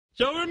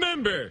So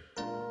remember,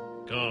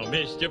 call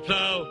Mr.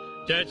 Plow.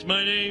 That's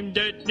my name.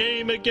 That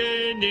name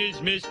again is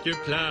Mr.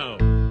 Plow.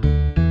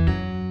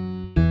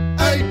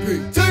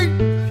 A.P.T.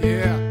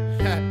 Yeah.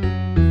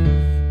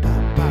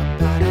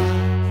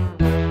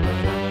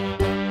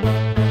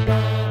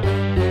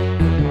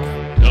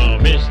 Call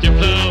Mr.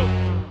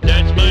 Plow.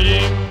 That's my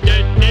name.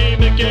 That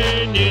name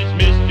again is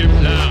Mr.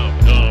 Plow.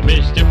 Call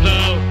Mr.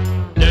 Plow.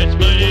 That's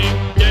my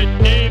name.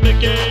 That name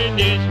again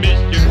is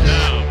Mr.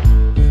 Plow.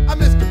 I'm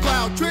Mr.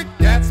 Plow Trick,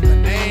 that's my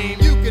name.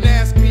 You can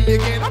ask me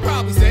again, I'll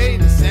probably say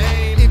the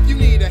same. If you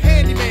need a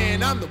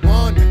handyman, I'm the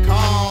one to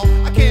call.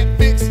 I can't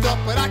fix stuff,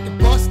 but I can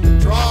bust the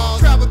draws.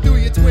 Travel through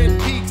your Twin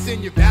Peaks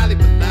and your valley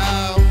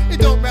below. It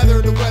don't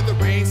matter the weather,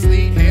 rain,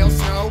 sleet, hail,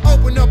 snow.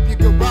 Open up your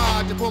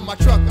garage and pull my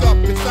truck up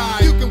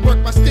inside. You can work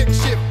my stick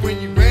shift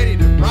when you're ready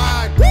to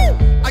ride. Woo!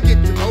 I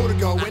get your motor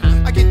going,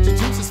 I get your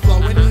juices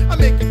flowing. I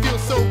make it feel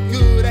so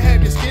good, I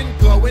have your skin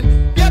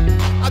glowing. Yep,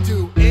 I'll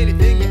do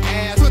anything you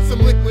ask. Put some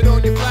liquid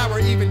on your flower,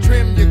 even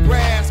trim your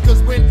grass.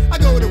 Cause when I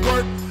go to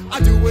work, I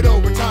do it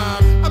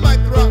overtime. I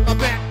might throw out my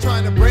back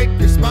trying to break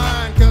your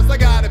spine. Cause I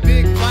got a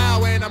big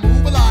plow and I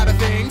move a lot of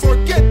things.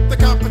 Forget the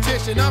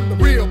competition, I'm the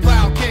real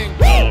plow king.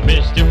 Oh,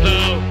 Mr.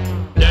 Plow,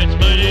 that's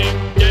my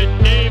name.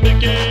 That name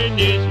again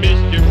is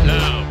Mr.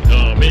 Plow.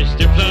 Oh,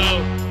 Mr.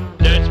 Plow,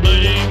 that's my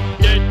name.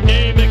 That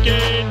name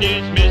again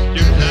is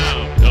Mr.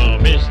 Plow. Oh,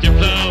 Mr.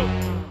 Plow,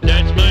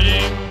 that's my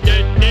name.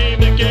 That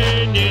name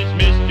again is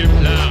Mr.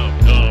 Plow.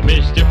 Oh,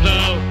 Mr.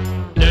 Plow,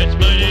 that's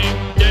my name.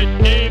 That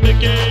name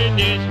again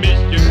is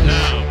Mr.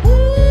 Plow.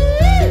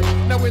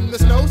 Woo! Now when the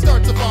snow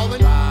starts a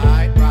falling,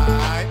 right,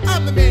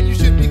 I'm the man you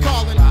should be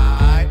calling,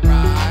 right.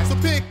 So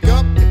pick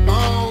up your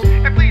phone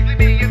and please leave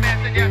me a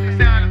message at the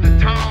sound of the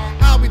tone.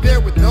 I'll be there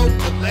with no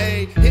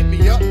delay. Hit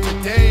me up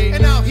today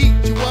and I'll heat